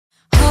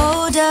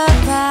hold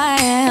up, I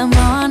am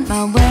on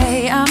my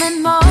way, I'm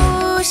in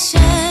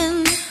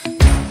motion.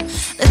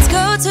 Let's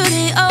go to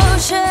the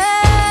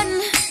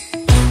ocean,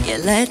 yeah,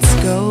 let's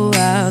go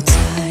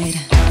outside.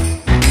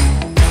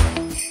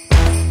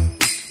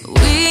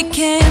 We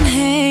can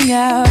hang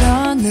out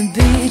on the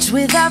beach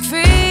without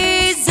freezing.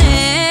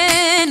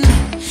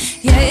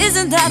 Yeah,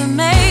 isn't that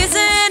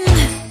amazing?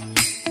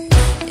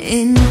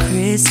 In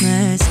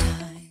Christmas time.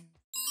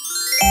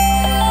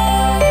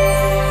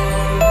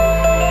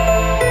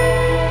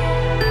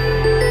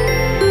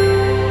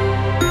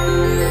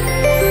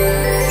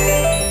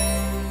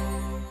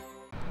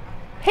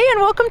 Hey,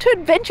 and welcome to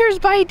Adventures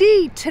by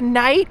D.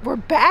 Tonight we're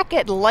back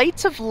at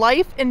Lights of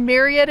Life in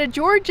Marietta,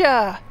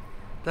 Georgia.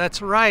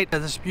 That's right,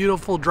 this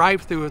beautiful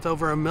drive-thru with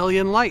over 1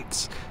 million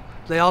lights.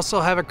 They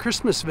also have a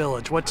Christmas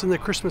village. What's in the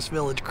Christmas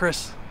village,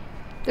 Chris?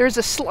 There's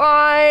a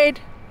slide,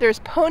 there's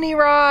pony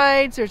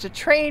rides, there's a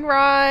train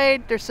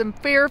ride, there's some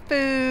fair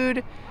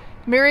food,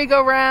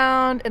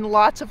 merry-go-round, and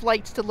lots of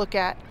lights to look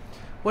at.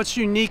 What's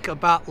unique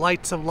about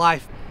Lights of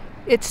Life?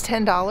 It's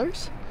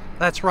 $10.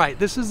 That's right,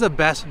 this is the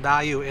best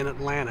value in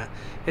Atlanta.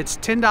 It's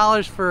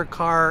 $10 for a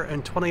car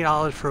and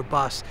 $20 for a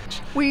bus.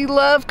 We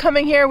love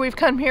coming here. We've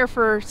come here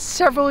for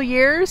several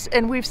years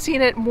and we've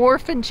seen it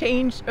morph and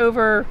change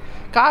over,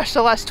 gosh,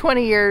 the last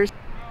 20 years.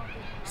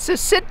 So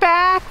sit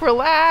back,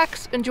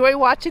 relax, enjoy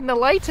watching the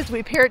lights as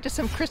we pair it to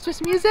some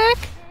Christmas music.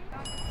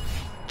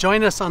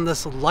 Join us on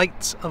this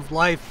Lights of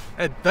Life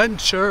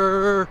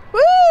adventure.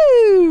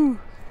 Woo!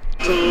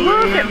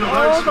 Look at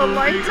all the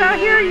lights out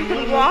here you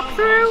can walk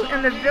through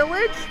in the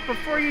village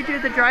before you do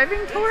the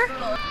driving tour.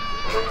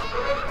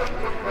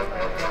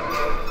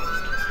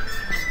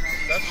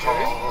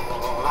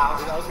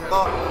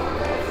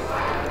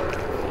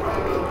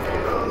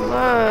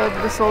 Love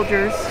the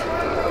soldiers.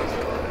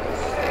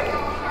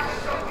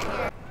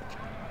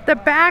 The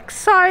back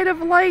side of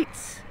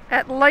lights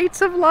at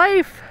Lights of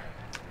Life.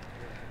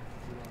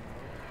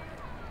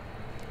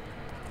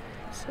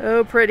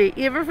 So pretty,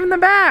 even from the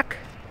back.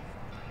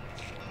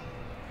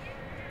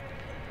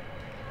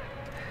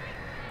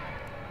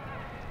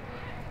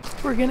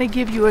 We're gonna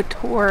give you a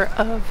tour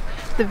of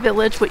the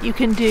village, what you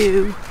can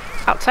do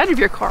outside of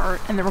your car,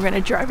 and then we're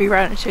gonna drive you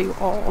around and show you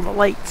all the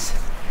lights.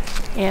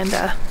 And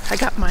I'm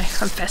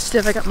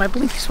festive, I got my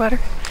blinky sweater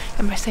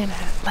and my Santa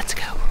hat. Let's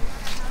go.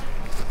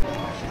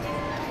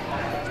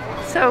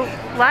 So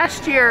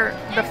last year,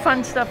 the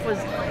fun stuff was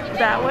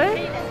that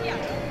way,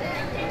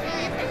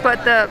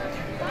 but the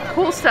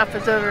cool stuff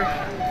is over.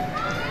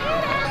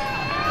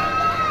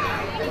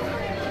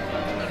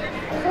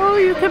 Oh,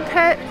 you can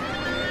pet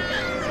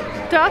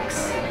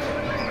ducks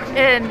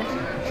and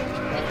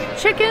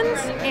chickens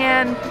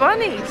and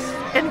bunnies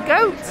and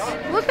goats.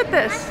 Look at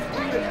this.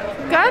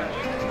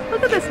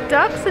 Look at this.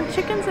 Ducks and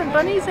chickens and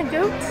bunnies and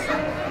goats.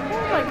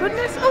 Oh my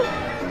goodness. Oh,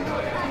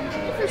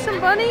 there's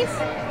some bunnies.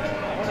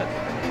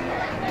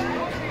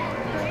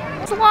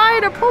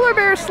 Slide, a polar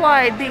bear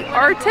slide, the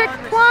Arctic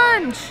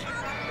plunge.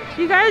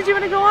 You guys, you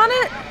want to go on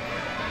it?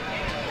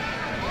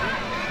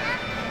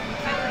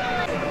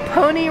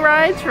 Pony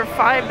rides for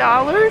 $5.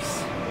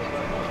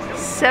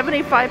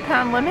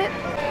 75-pound limit.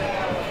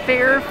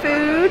 Fair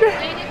food.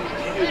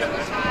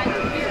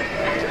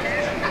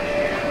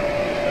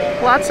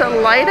 Lots of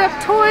light up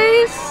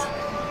toys.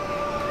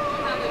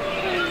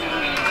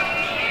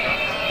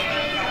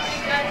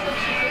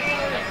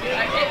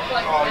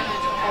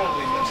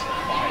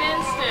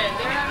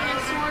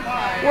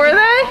 Were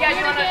they?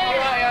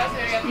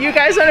 You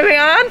guys want to be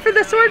on for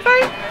the sword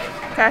fight?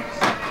 Okay.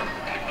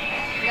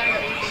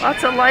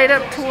 Lots of light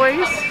up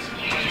toys.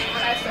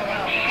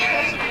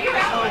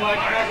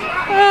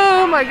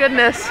 Oh my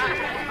goodness.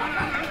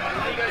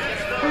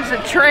 There's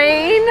a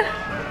train.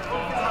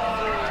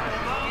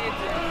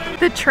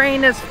 The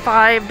train is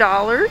 $5.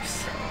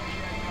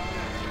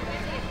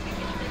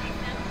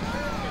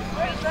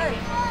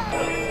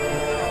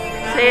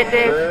 Say it,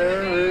 Dave.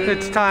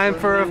 It's time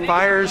for a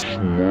fires.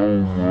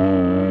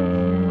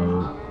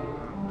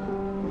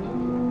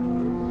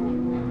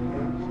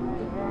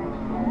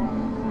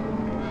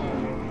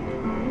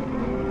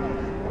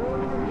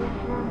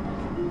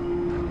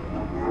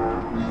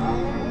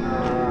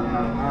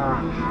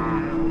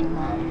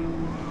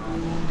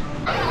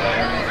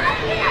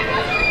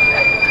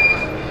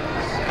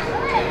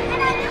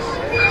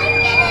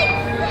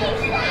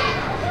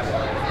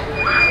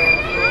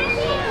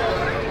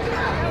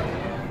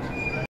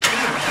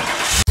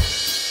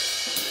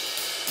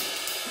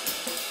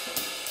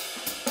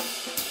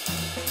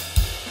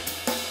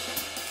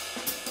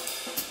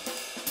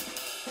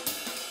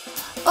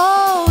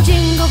 Oh,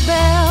 jingle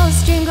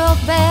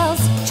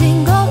bells,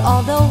 jingle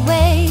all the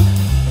way.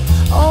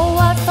 Oh,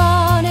 what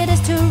fun it is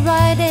to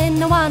ride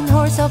in a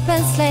one-horse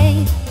open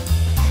sleigh.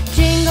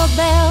 Jingle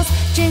bells,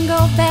 jingle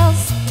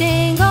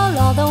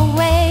all the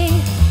way.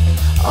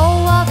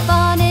 Oh, what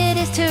fun it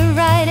is to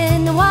ride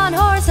in a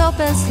one-horse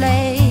open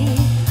sleigh.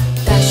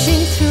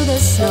 Dashing through the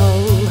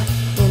snow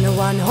in a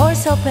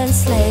one-horse open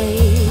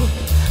sleigh.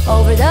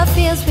 Over the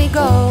fields we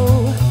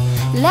go,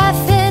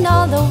 laughing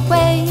all the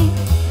way.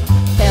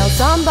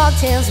 Bells on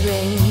bobtails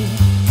ring,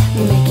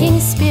 making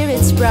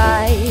spirits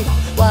bright.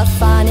 What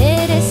fun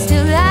it is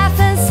to laugh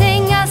and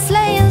sing a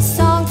sleighing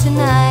song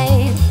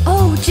tonight.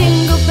 Oh,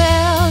 jingle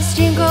bells,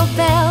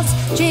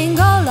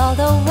 jingle all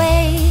the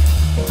way.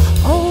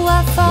 Oh,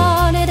 what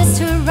fun it is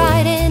to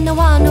ride in a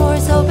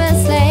one-horse open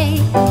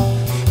sleigh.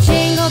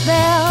 Jingle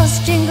bells,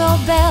 jingle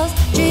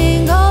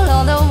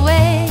all the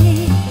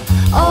way.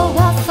 Oh,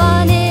 what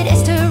fun it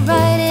is to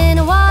ride in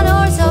a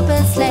one-horse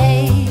open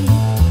sleigh.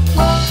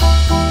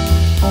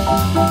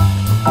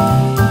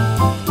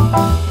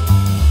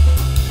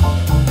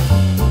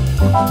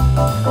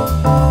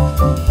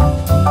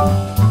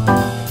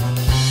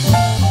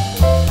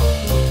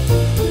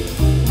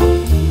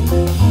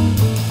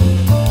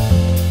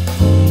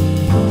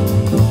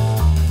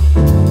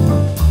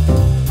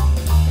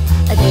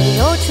 A day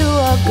or two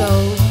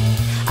ago,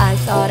 I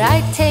thought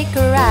I'd take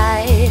a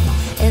ride,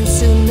 and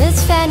soon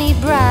Miss Fanny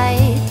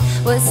Bright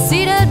was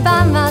seated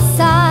by my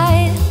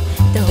side.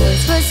 The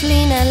horse was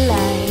lean and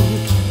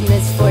lank,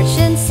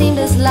 misfortune seemed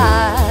his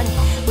lot.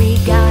 We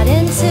got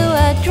into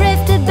a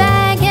drifted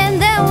bank,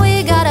 and then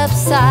we got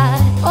upside.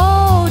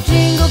 Oh,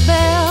 jingle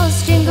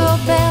bells,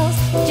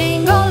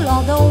 jingle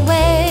all the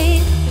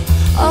way.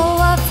 Oh,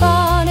 what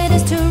fun it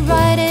is to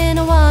ride in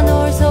a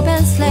one-horse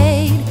open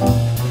sleigh.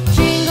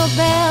 Jingle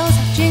bells,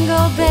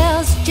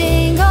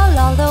 jingle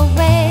all the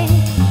way.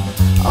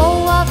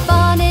 Oh, what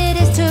fun it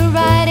is to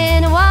ride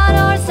in a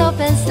one-horse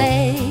open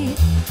sleigh.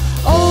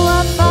 Oh,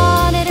 what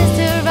fun it is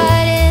to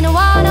ride in a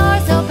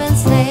one-horse open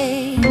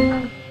sleigh.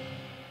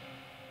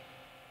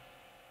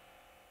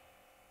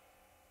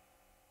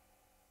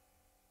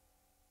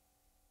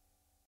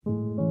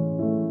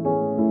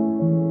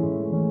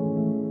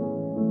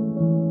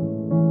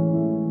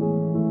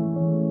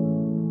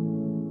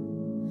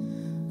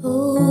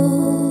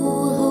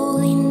 Oh,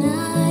 holy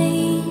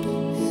night,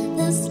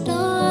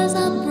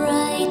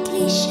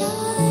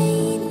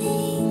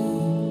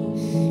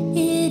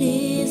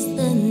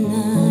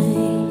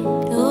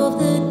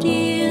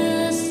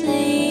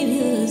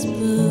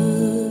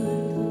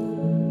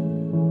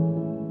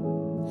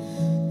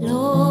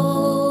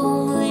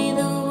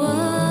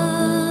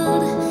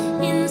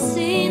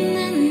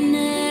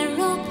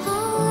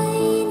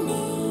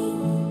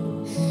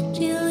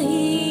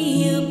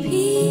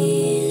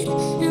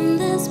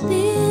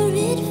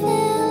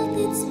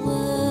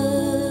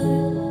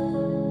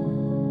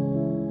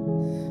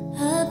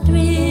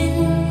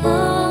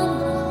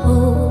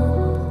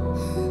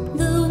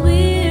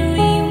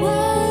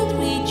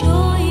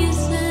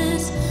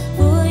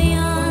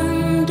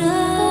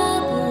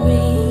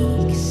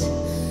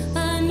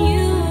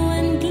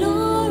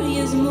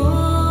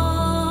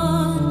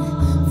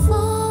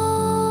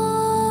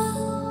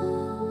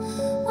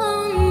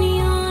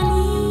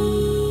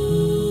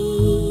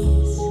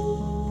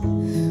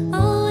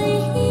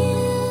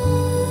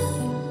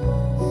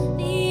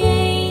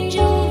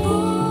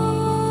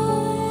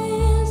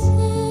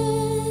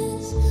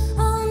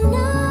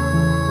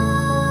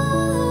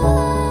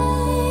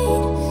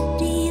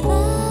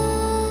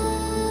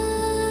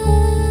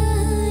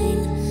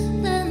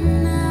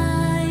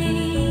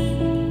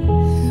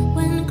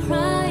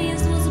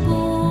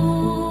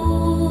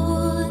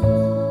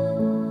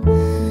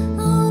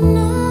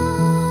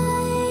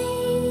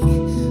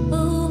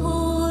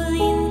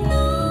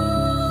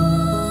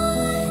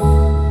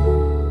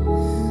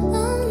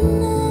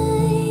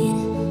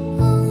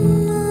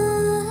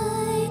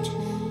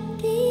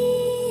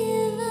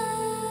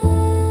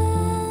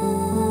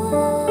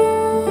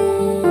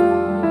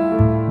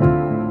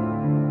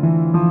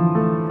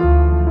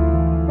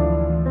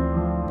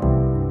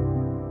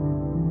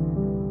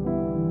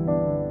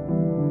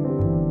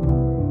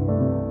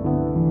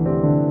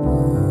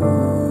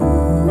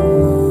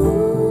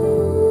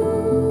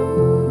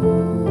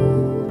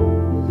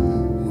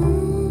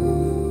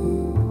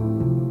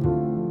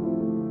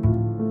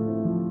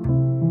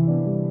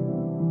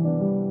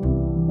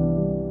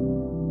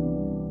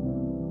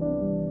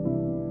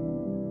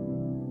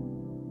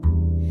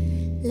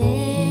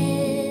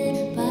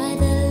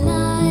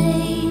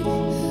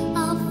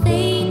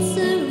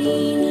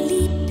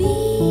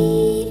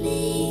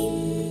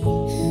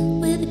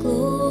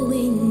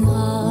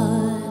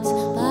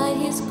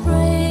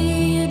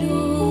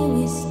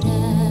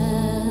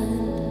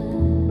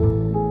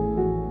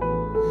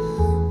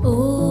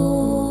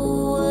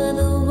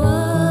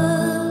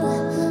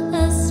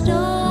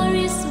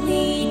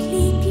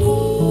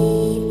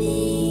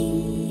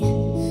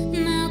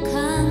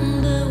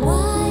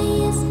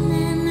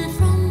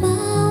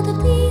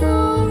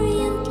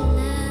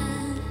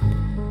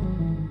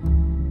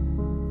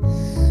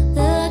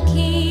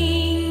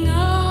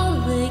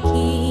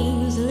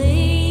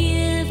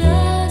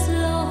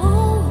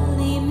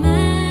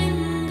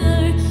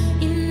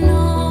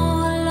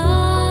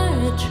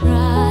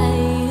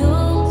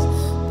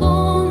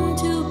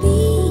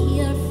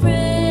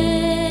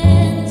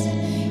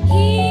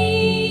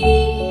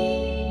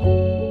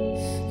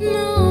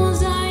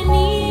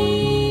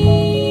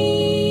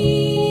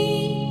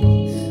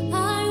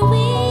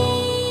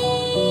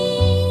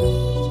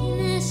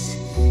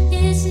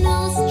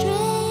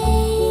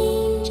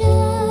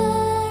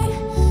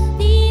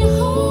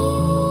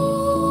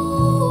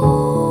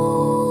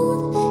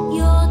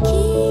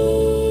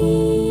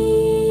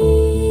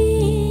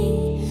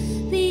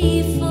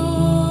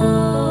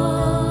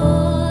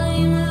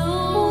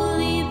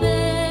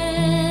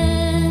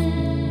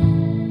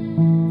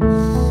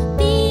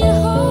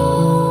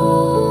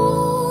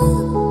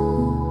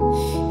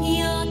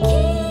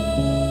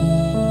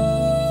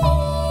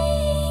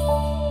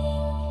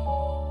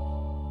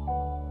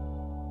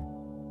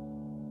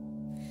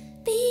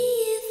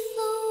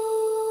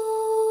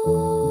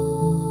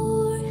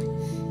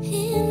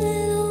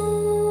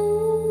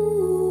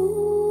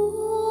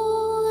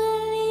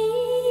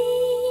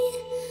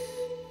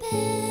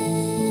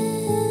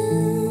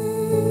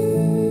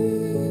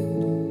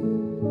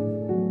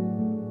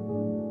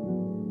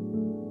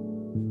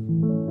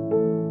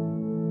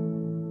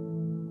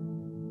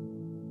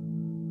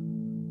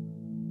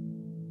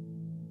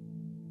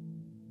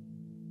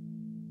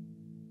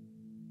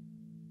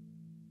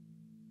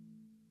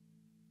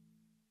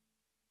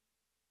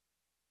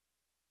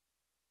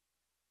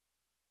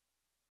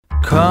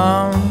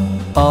 Come,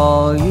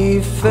 all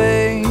ye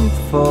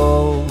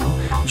faithful,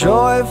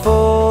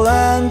 joyful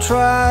and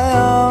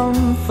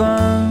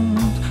triumphant.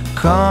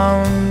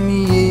 Come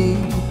ye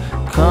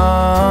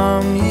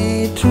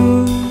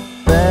to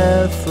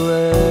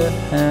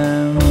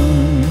Bethlehem.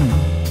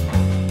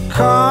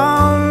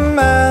 Come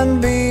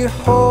and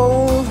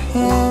behold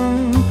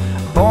him,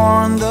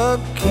 born the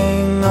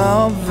King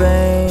of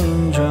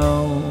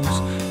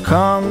angels.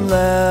 Come,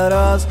 let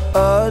us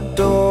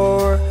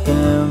adore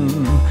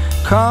him.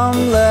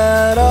 Come,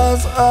 let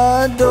us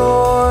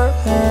adore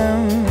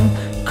him.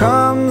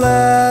 Come,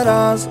 let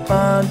us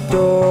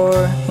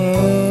adore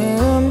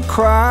him,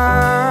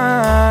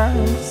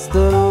 Christ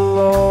the Lord.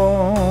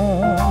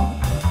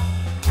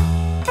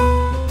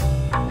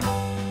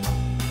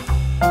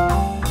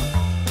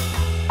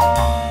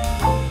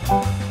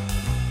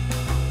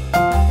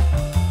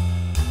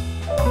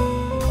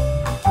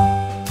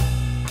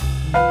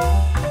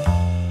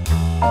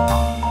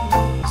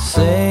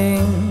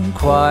 Sing,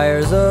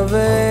 choirs of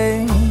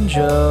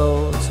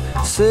angels,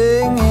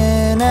 sing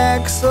in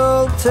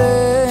exultation.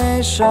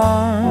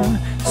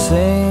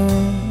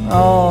 Sing,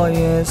 all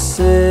ye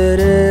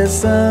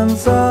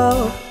citizens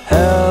of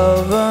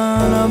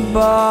heaven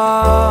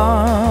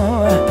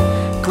above.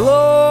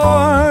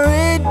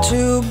 Glory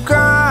to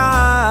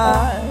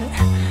God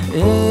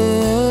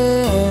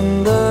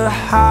in the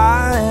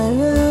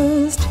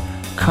highest.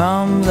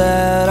 Come,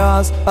 let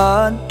us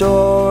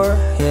adore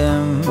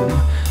him.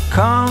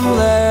 Come,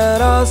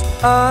 let us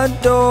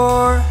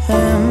adore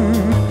him.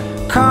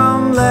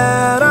 Come,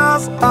 let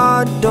us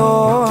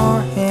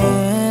adore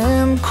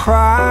him,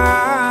 Christ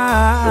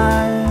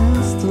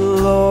the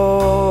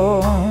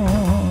Lord.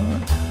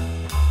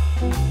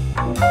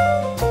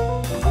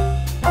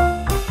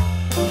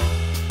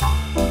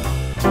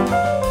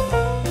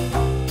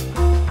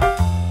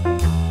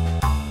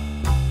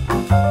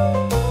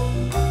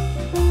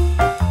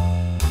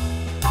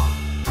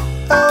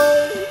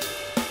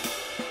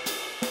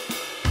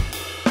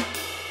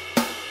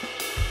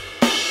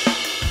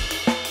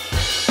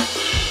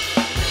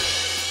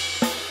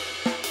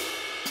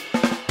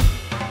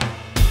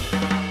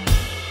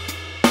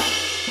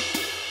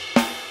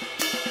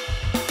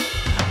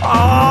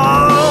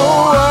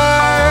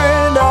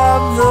 Word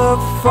of the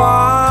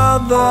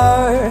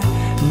Father,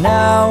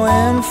 now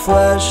in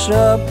flesh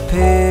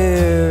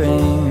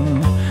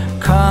appearing.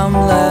 Come,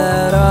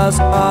 let us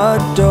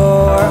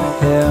adore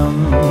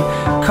him.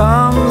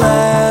 Come,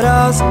 let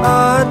us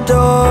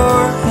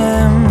adore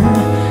him.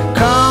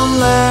 Come,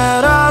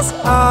 let us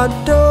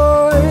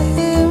adore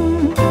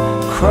him,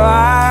 Christ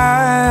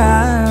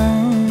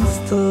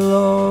the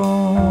Lord.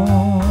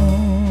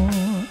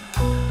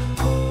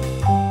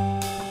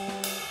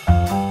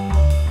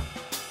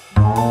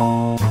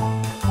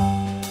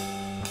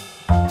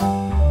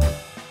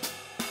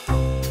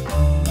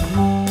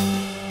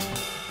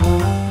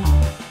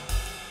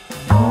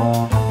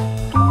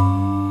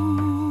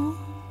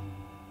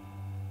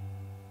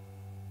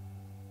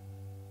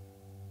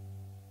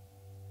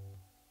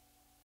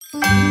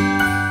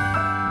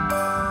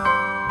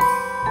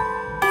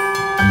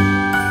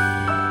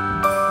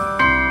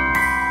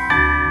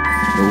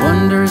 The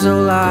wonders of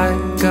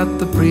life got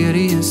the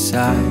prettiest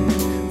side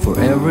for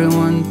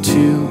everyone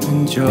to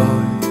enjoy.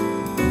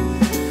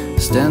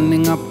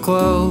 Standing up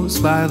close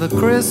by the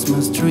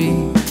Christmas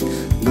tree,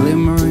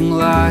 glimmering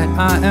light,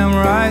 I am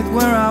right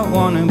where I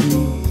wanna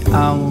be.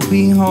 I will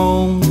be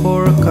home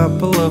for a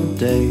couple of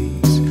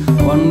days,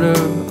 wander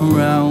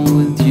around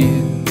with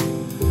you.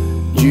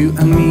 You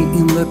and me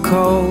in the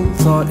cold,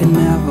 thought it'd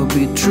never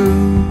be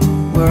true.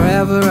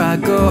 Wherever I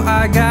go,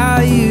 I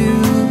got you.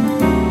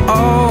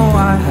 Oh,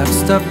 I have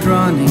stopped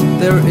running,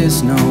 there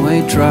is no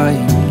way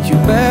trying. You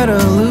better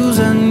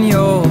loosen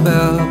your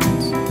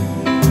belts.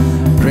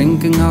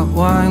 Drinking hot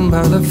wine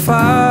by the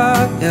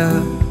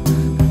fire,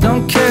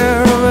 don't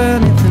care of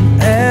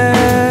anything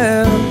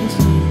else.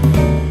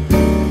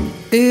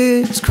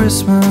 It's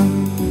Christmas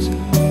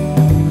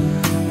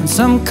and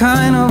some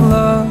kind of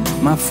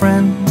love, my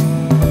friend.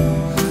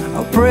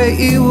 I'll pray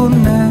it will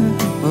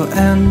never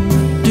end.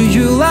 Do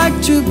you like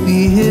to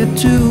be here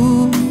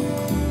too?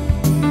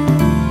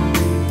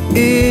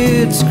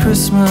 It's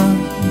Christmas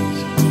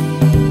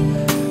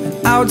and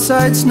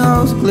outside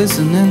snow's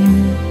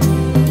glistening.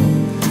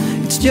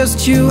 It's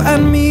just you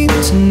and me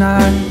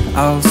tonight.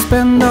 I'll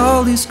spend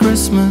all this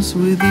Christmas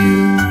with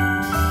you.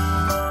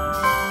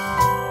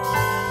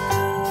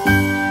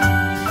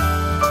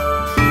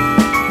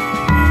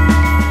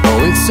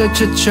 Oh, it's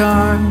such a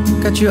charm,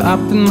 got you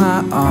up in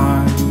my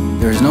arms.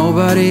 There's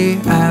nobody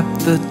at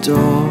the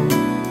door.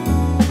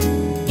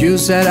 You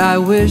said I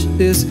wish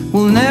this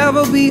will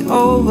never be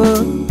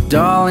over.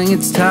 Darling,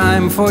 it's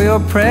time for your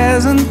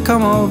present,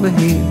 come over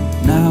here.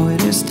 Now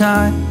it is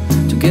time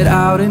to get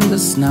out in the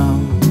snow,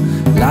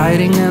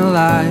 lighting a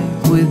light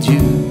with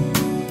you.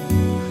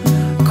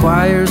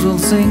 Choirs will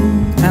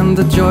sing and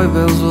the joy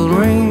bells will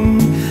ring.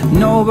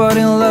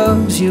 Nobody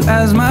loves you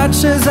as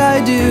much as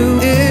I do.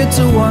 It's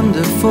a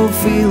wonderful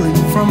feeling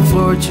from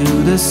floor to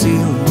the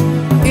ceiling.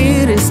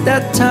 It is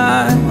that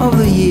time of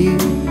the year.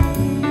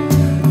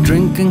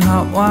 drinking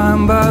hot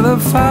wine by the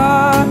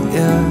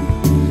fire.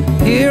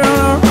 Here on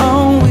our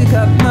own, we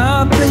got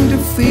nothing to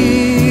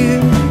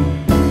fear.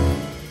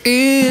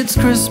 It's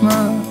Christmas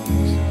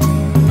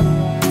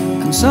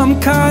and some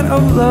kind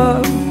of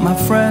love, my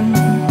friend.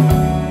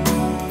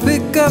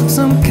 Pick up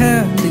some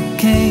candy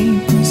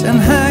canes and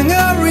hang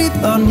a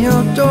wreath on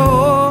your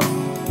door.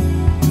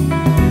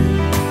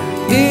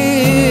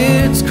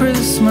 It's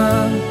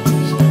Christmas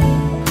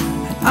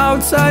and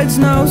outside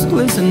snow's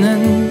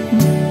glistening.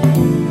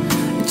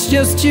 It's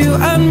just you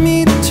and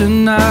me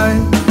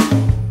tonight.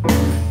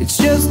 It's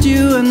just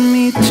you and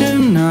me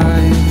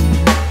tonight.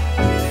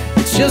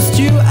 It's just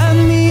you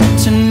and me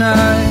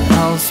tonight.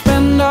 I'll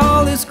spend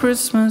all this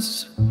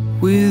Christmas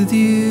with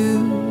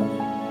you.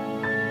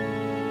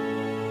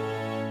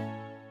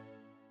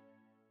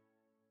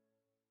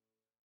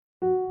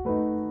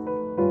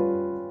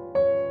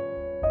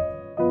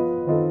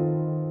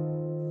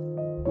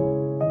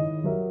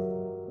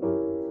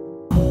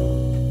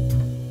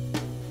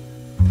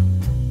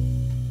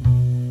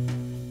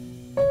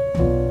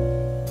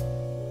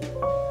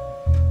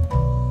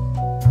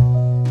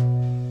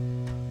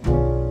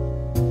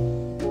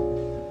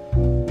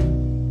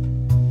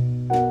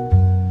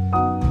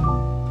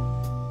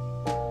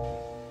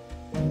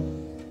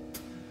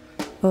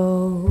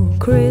 Oh,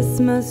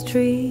 Christmas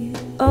tree,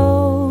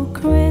 oh,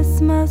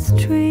 Christmas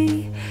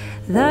tree,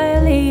 thy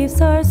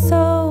leaves are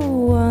so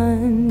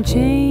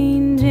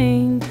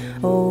unchanging.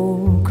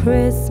 Oh,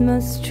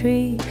 Christmas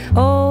tree,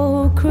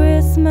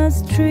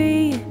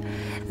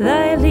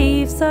 thy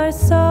leaves are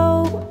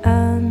so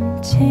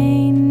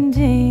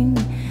unchanging.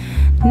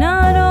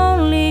 Not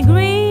only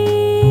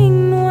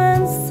green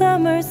when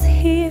summer's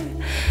here,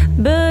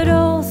 but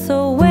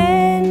also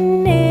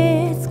when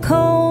it's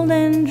cold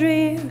and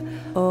drear.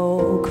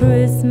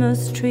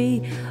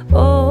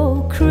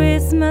 Oh,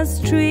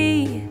 Christmas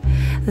tree,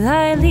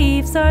 thy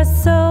leaves are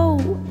so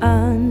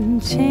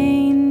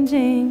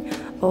unchanging.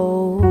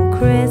 Oh,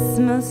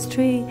 Christmas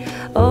tree,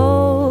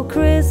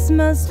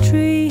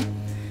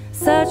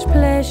 such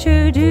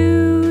pleasure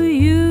do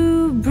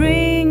you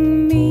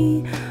bring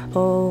me.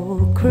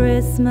 Oh,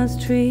 Christmas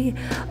tree,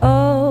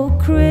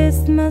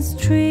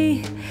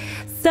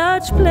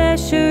 such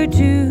pleasure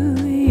do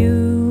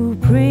you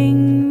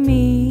bring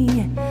me.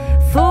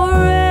 For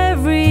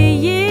every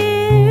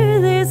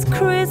year this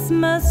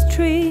Christmas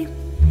tree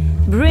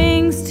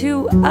brings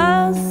to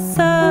us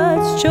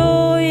such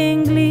joy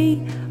and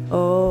glee.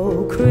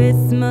 Oh,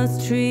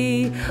 Christmas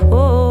tree,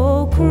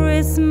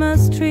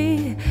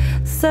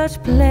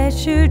 such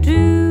pleasure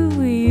do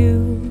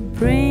you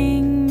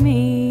bring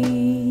me.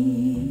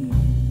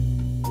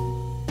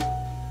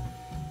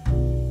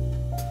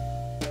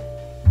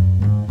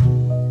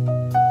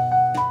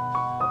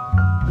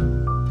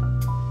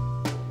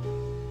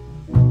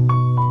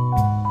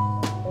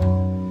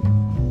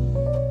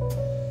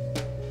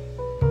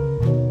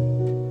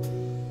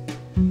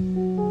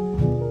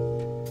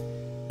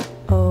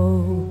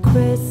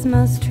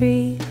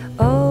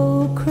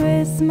 Oh,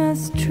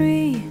 Christmas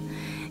tree,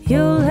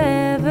 you'll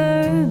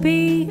ever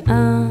be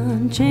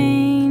unchanging,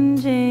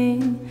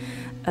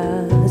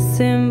 a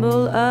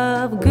symbol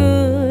of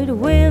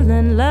goodwill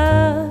and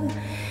love.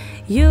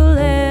 You'll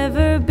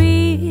ever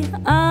be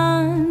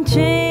unchanging,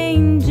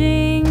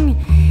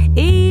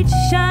 each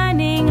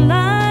shining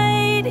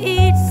light,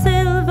 each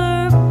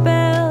silver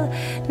bell.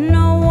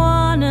 No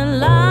one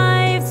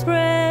alive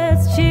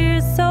spreads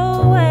cheer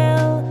so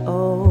well.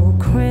 Oh,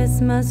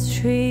 Christmas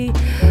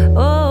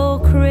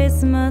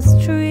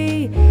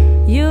tree,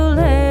 you'll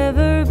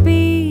ever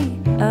be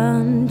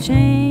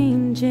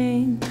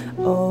unchanging.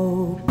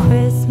 Oh,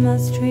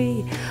 Christmas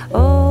tree,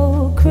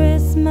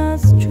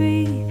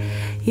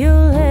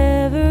 you'll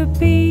ever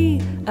be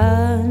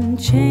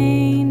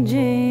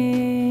unchanging.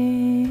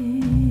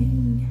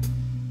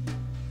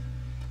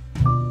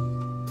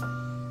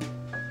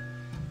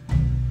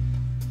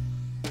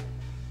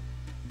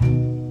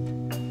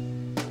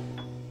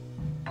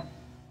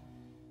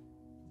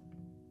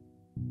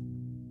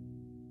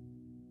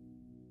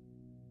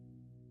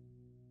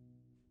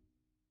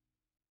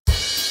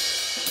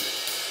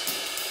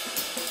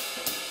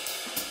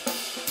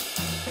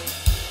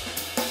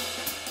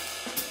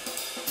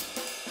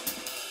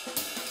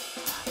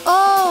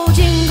 Oh,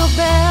 jingle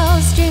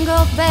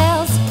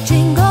bells,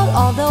 jingle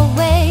all the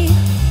way.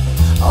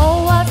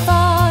 Oh, what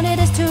fun it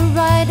is to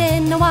ride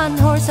in a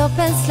one-horse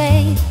open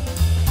sleigh.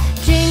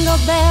 Jingle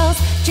bells,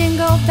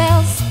 jingle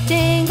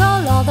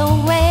all the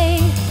way.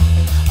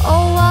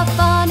 Oh, what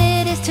fun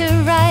it is to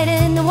ride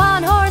in a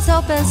one-horse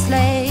open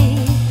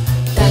sleigh.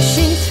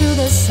 Dashing through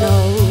the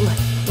snow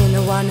in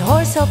a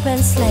one-horse open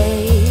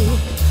sleigh.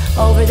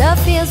 Over the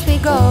fields we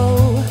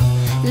go,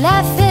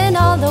 laughing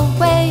all the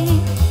way.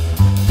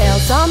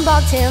 Bells on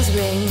bobtails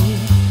ring,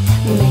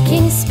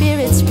 making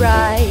spirits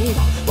bright.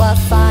 What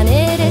fun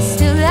it is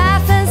to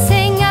laugh and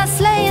sing a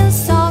sleighing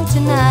song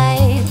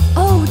tonight.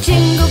 Oh,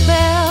 jingle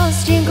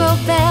bells,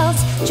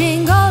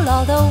 jingle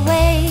all the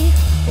way.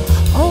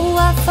 Oh,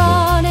 what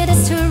fun it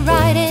is to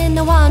ride in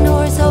a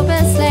one-horse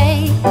open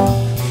sleigh.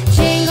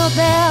 Jingle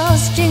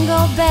bells,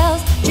 jingle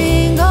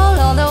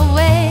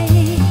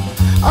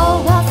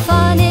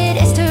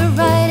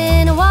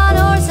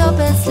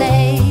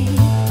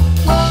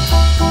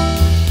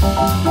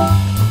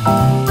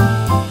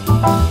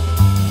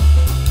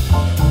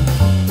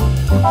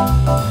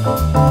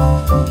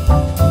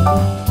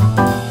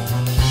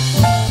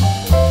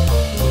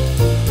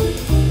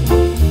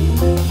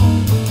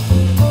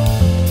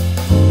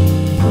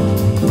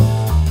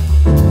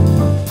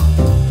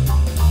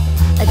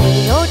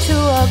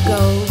two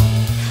ago,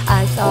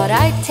 I thought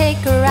I'd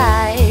take a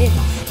ride,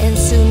 and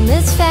soon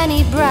Miss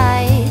Fanny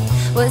Bright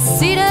was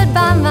seated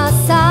by my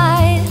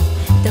side.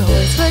 The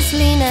horse was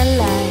lean and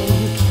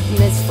lank,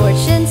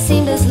 misfortune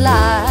seemed his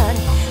lot.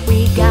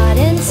 We got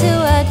into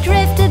a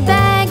drifted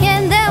bank,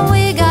 and then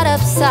we got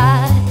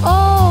upside.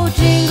 Oh,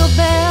 jingle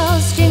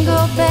bells,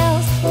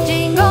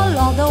 jingle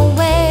all the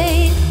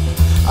way.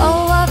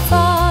 Oh, what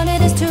fun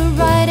it is to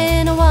ride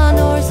in a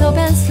one-horse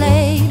open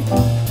sleigh.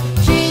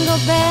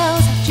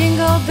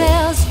 Jingle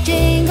bells,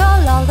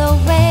 jingle all the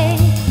way.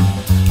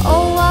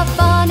 Oh, what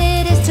fun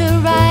it is to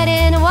ride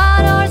in a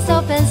one-horse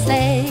open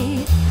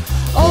sleigh.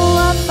 Oh,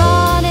 what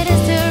fun it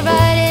is to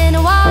ride in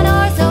a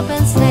one-horse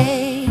open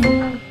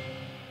sleigh.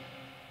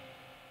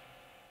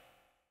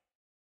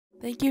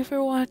 Thank you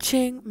for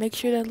watching. Make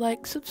sure to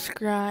like,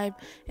 subscribe,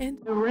 and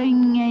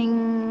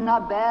Ringing a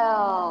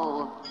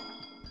bell.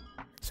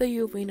 so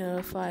you'll be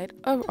notified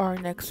of our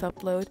next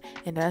upload.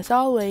 And as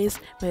always,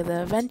 may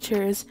the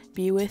adventures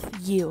be with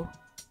you.